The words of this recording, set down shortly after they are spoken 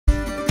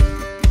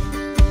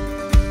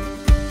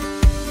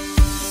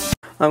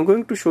I'm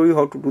going to show you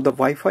how to do the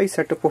Wi-Fi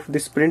setup of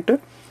this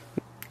printer.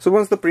 So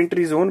once the printer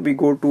is on, we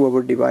go to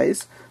our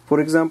device.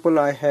 For example,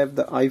 I have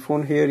the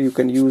iPhone here. You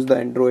can use the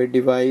Android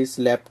device,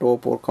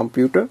 laptop or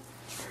computer.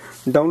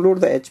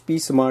 Download the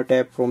HP Smart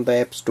app from the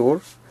App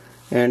Store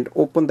and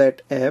open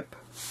that app.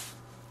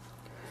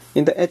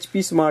 In the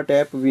HP Smart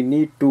app, we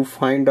need to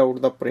find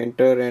out the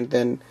printer and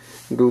then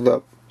do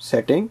the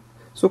setting.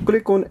 So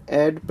click on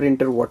Add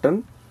Printer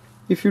button.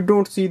 If you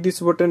don't see this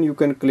button, you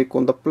can click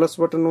on the plus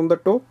button on the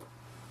top.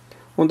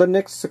 On the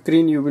next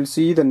screen, you will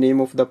see the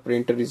name of the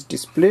printer is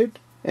displayed,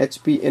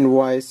 HP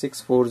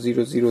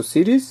NY6400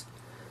 series.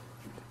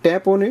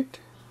 Tap on it.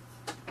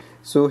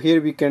 So here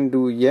we can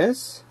do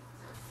yes.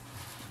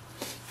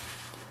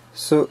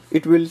 So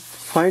it will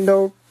find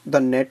out the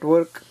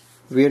network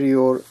where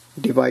your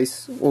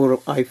device or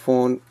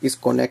iPhone is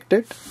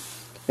connected,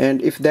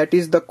 and if that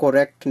is the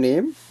correct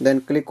name,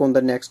 then click on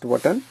the next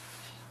button.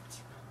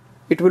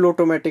 It will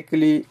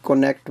automatically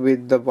connect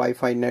with the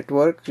Wi-Fi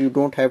network. You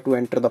don't have to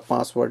enter the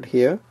password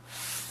here.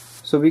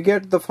 So we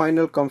get the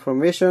final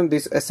confirmation.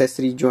 This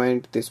accessory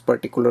joined this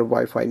particular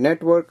Wi-Fi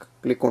network.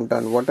 Click on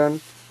done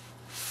button.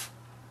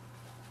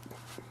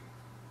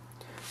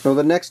 Now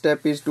the next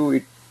step is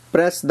to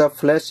press the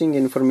flashing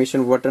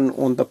information button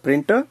on the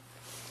printer.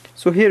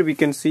 So here we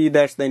can see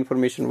that's the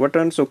information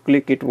button. So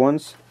click it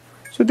once.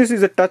 So this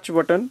is a touch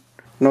button.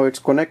 Now it's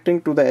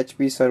connecting to the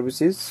HP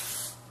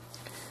services.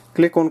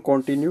 Click on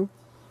continue.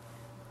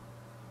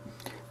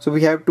 So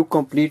we have to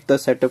complete the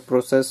setup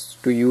process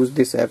to use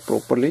this app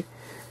properly.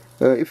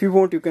 If you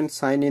want, you can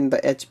sign in the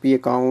HP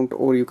account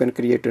or you can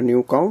create a new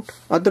account.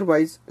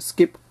 Otherwise,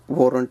 skip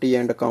warranty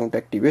and account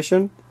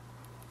activation.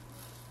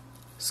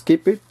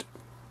 Skip it.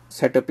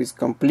 Setup is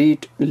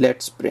complete.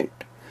 Let's print.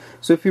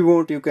 So if you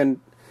want, you can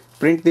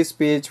print this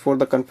page for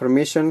the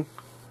confirmation.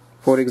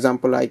 For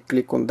example, I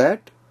click on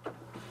that.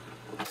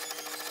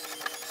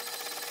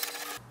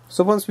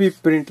 So once we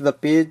print the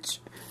page,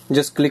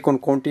 just click on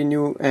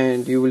continue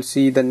and you will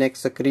see the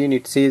next screen.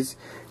 It says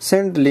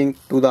send link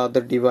to the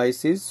other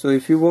devices. So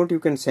if you want, you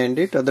can send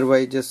it.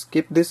 Otherwise, just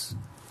skip this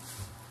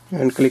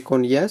and click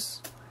on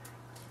yes.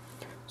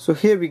 So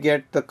here we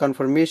get the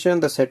confirmation.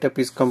 The setup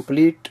is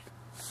complete.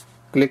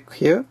 Click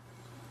here.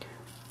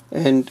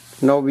 And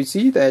now we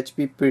see the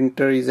HP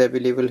printer is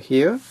available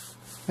here,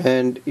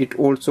 and it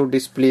also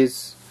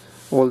displays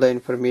all the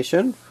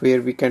information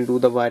where we can do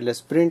the wireless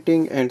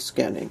printing and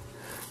scanning.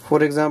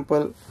 For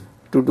example,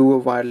 to do a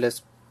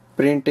wireless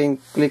printing,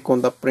 click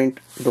on the print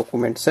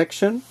document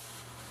section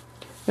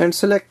and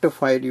select a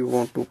file you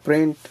want to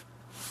print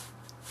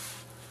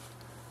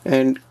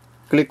and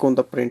click on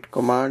the print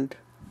command.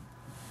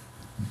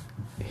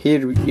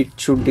 Here it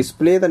should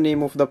display the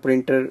name of the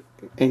printer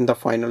in the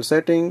final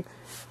setting.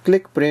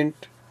 Click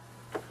print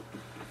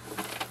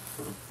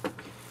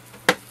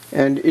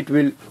and it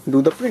will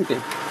do the printing.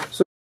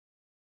 So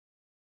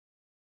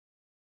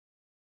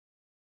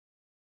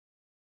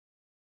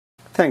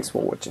thanks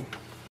for watching.